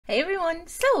everyone!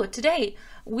 So today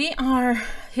we are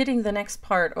hitting the next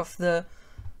part of the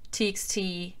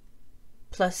TXT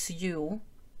plus U.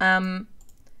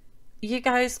 You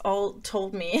guys all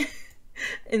told me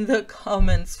in the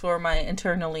comments for my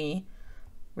internally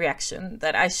reaction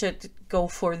that I should go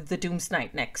for the Dooms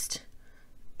Knight next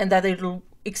and that it'll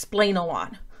explain a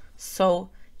lot. So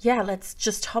yeah, let's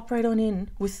just hop right on in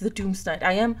with the Dooms Knight.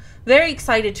 I am very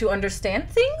excited to understand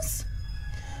things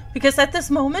because at this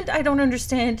moment I don't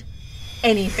understand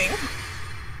anything.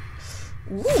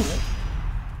 Ooh.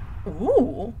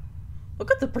 Ooh.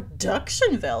 Look at the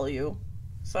production value.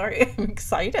 Sorry, I'm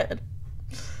excited.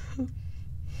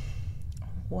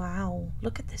 Wow,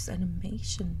 look at this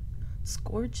animation. It's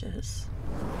gorgeous.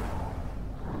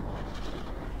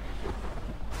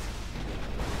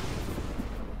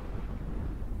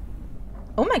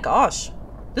 Oh my gosh,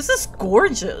 this is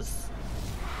gorgeous.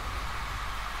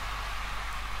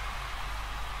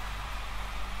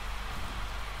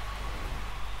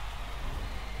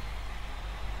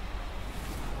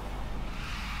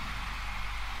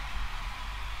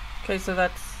 Okay, so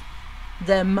that's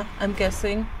them, I'm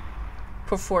guessing,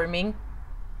 performing.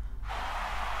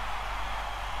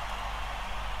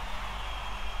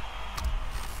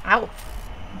 Ow.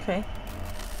 Okay.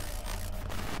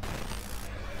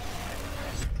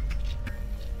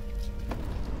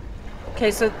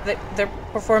 Okay, so they're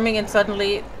performing and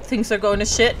suddenly things are going to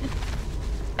shit.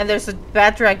 And there's a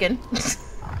bad dragon.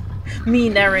 Me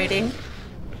narrating.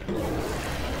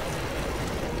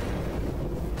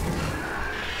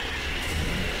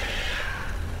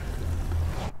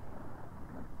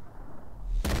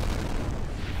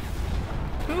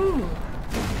 Ooh.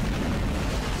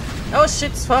 Oh,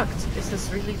 shit's fucked. Is this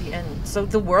really the end? So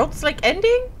the world's like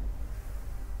ending?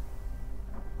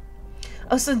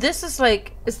 Oh, so this is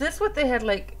like, is this what they had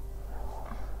like?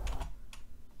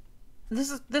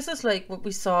 This is like what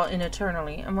we saw in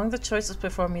Eternally. Among the choices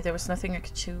before me, there was nothing I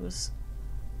could choose.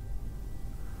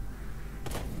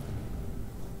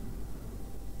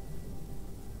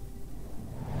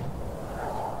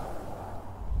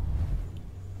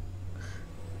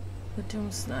 The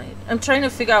Dooms Knight. I'm trying to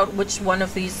figure out which one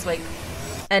of these like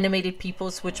animated people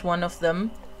is which one of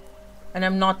them, and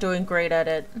I'm not doing great at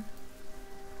it.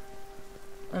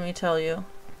 Let me tell you.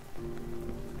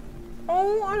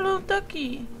 Oh, a little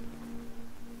ducky.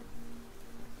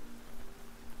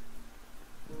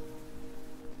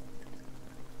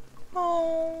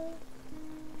 Oh.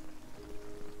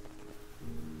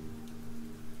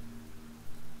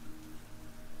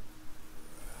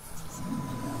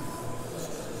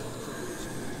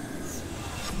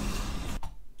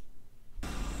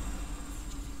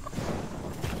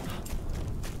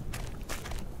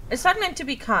 Is that meant to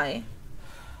be Kai?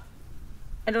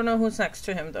 I don't know who's next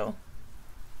to him though.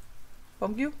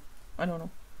 Bongyu? I don't know.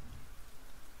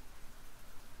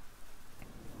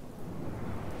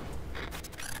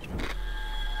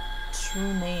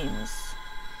 True names.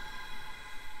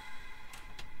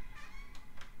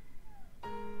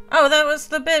 Oh, that was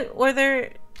the bit where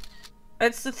they're...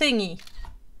 It's the thingy.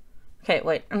 Okay,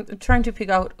 wait. I'm trying to pick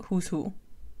out who's who.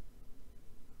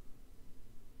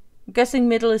 I'm guessing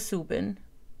middle is Subin.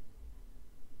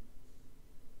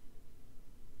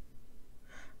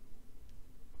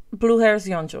 Blue hair is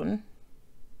Yeonjun.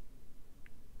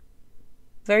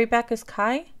 Very back is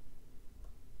Kai.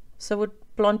 So would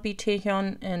blonde be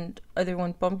Taehyun and other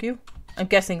one Bongyu? I'm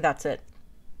guessing that's it.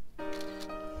 I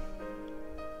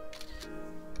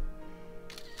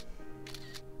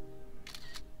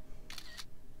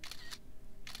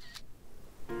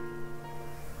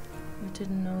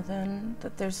didn't know then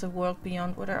that there's a world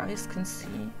beyond what our eyes can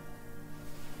see.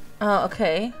 Oh,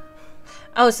 okay.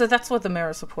 Oh, so that's what the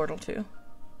mirror's a portal to.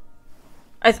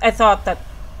 I thought that,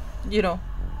 you know,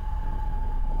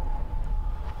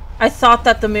 I thought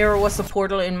that the mirror was a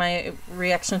portal in my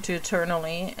reaction to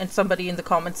Eternally, and somebody in the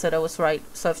comments said I was right,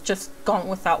 so I've just gone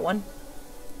with that one.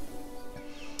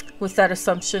 With that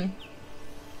assumption.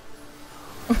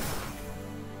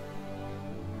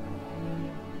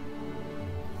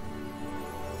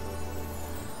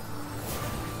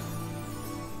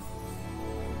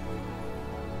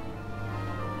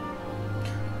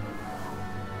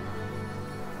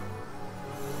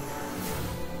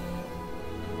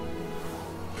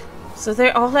 So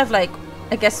they all have, like,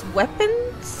 I guess,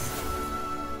 weapons?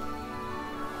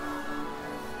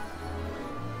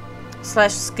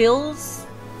 Slash skills?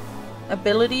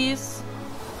 Abilities?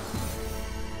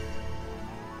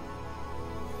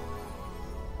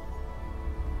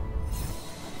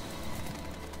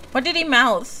 What did he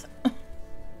mouth?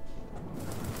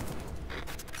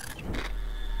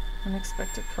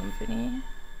 Unexpected company.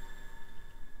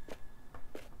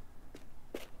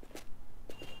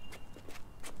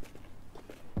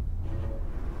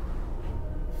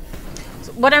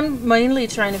 what I'm mainly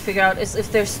trying to figure out is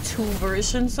if there's two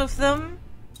versions of them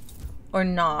or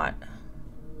not.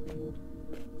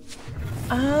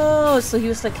 Oh, so he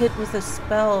was like hit with a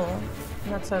spell.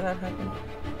 And that's how that happened.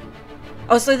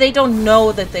 Oh, so they don't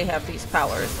know that they have these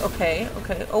powers. Okay,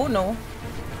 okay. Oh no.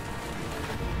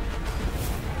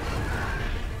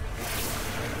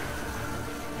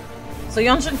 So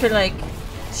Yonshin can like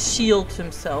shield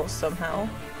himself somehow.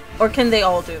 Or can they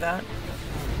all do that?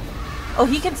 Oh,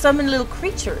 he can summon little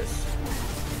creatures.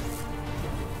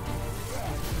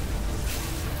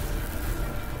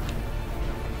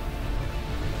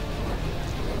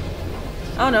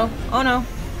 Oh no, oh no.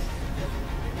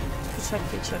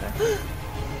 Protect each other.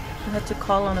 I had to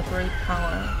call on a great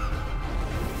power.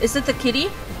 Is it the kitty?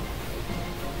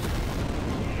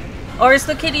 Or is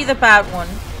the kitty the bad one?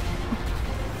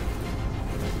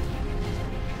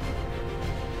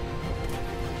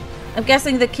 I'm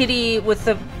guessing the kitty with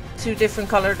the two different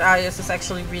colored eyes is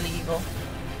actually really evil.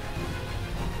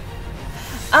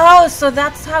 Oh, so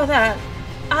that's how that...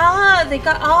 Ah, they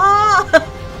got... Ah!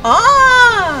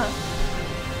 Ah!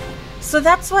 So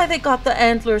that's why they got the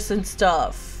antlers and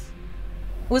stuff.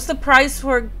 What's the price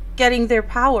for getting their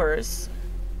powers?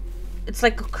 It's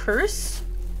like a curse?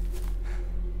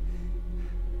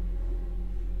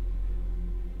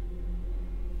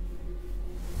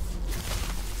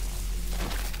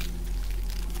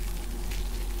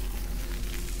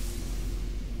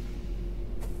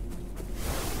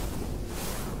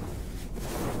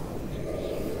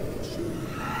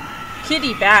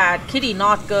 Kitty bad, kitty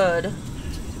not good.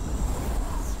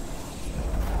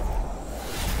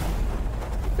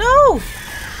 No!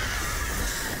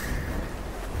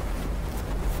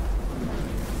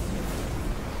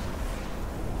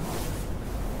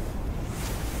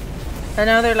 And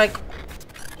now they're like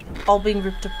all being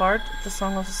ripped apart. The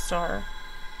Song of the Star.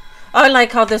 I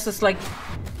like how this is like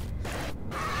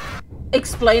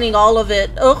explaining all of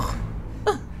it. Ugh.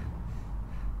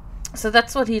 So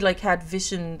that's what he like had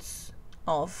visions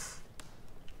of.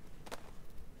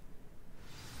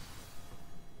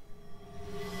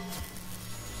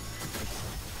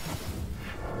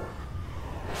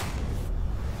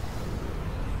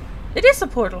 It is a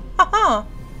portal. Haha.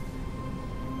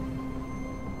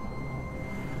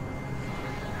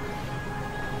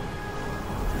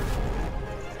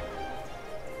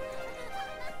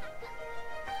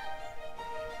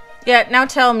 Yeah, now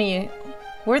tell me,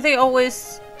 were they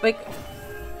always like...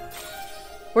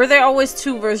 Were there always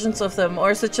two versions of them,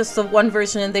 or is it just the one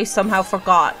version and they somehow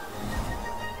forgot?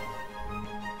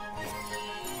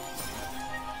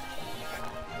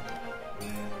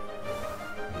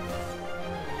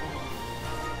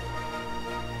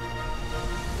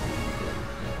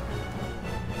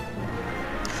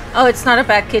 Oh, it's not a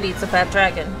bad kitty, it's a bad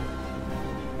dragon.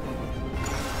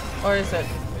 Or is it?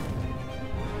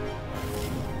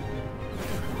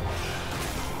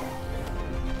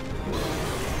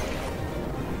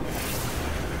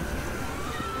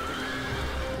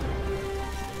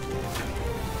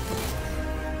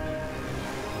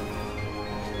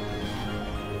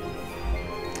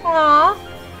 Aww.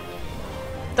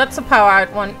 That's a power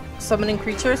I'd want. Summoning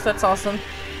creatures, that's awesome.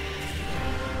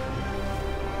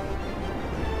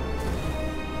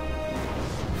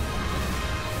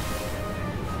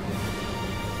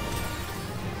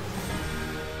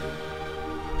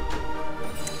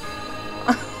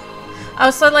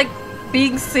 Also, like,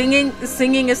 being singing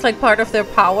is like part of their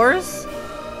powers.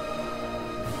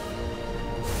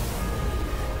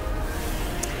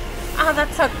 Ah,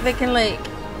 that's how they can like...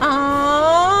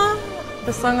 Ah,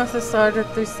 the Song of the Star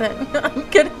that they sang. I'm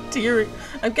getting teary.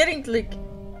 I'm getting like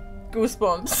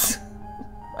goosebumps.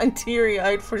 I'm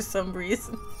teary-eyed for some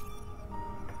reason.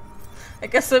 I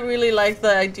guess I really like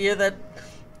the idea that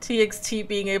TXT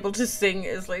being able to sing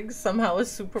is like somehow a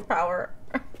superpower.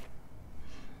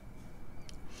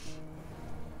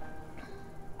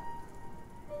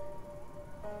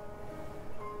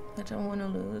 I don't want to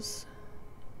lose.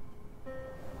 I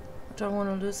don't want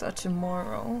to lose our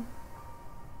tomorrow.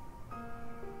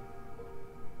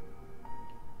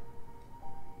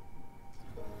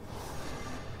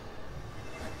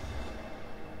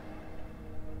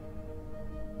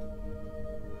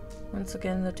 Once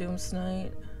again, the Doom's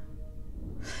Night.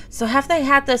 So have they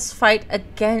had this fight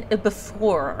again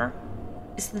before?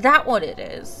 Is that what it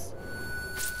is?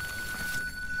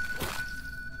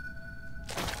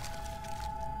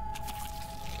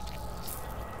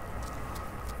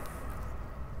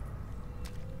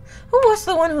 Who was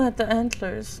the one who had the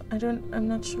antlers? I'm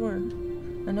not sure.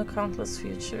 I know countless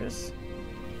futures.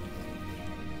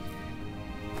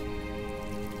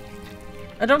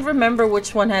 I don't remember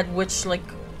which one had which, like,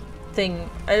 thing.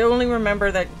 I only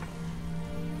remember that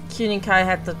Kuninkai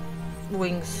had the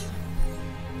wings.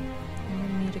 We'll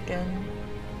meet again.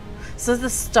 So the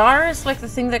star is like the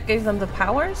thing that gave them the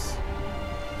powers?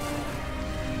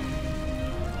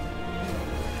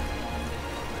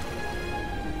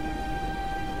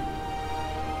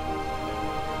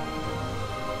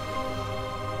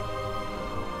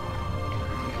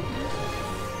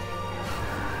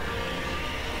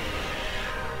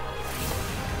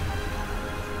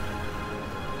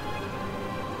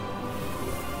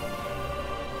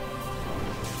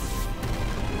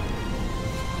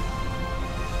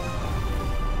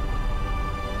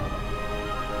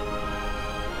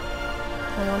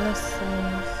 I wanna save.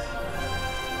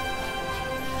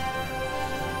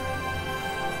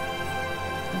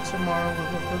 And tomorrow we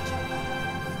will go to...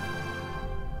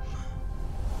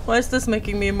 Why is this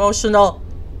making me emotional?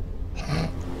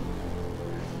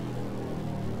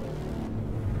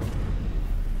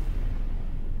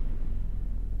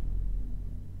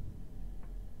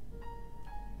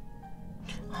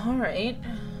 All right.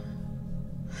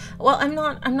 Well, I'm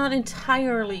not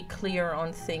entirely clear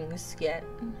on things yet.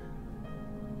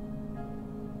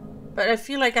 But I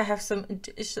feel like I have some...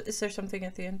 Is there something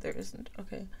at the end? There isn't.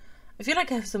 Okay. I feel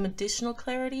like I have some additional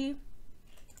clarity,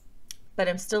 but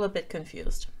I'm still a bit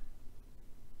confused.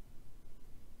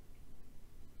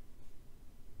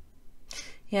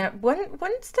 Yeah,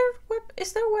 when's there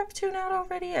is there webtoon out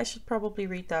already? I should probably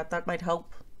read that. That might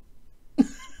help.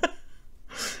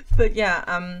 But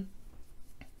yeah,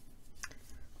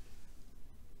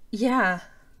 yeah.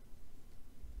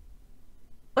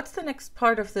 What's the next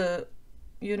part of the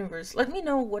universe? Let me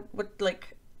know what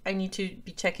like I need to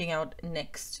be checking out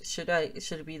next. Should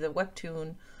it be the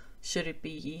webtoon? Should it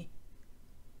be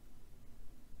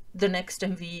the next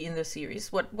MV in the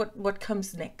series? What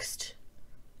comes next?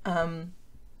 And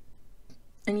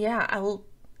yeah, I'll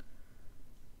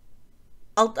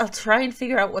try and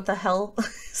figure out what the hell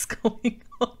is going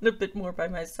on a bit more by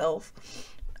myself.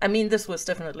 I mean, this was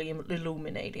definitely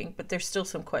illuminating, but there's still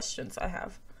some questions I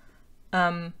have.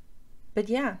 But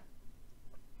yeah,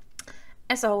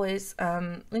 as always,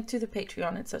 link to the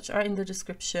Patreon and such are in the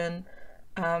description.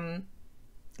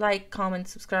 Like, comment,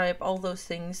 subscribe, all those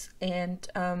things. And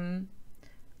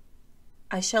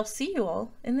I shall see you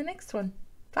all in the next one.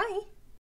 Bye!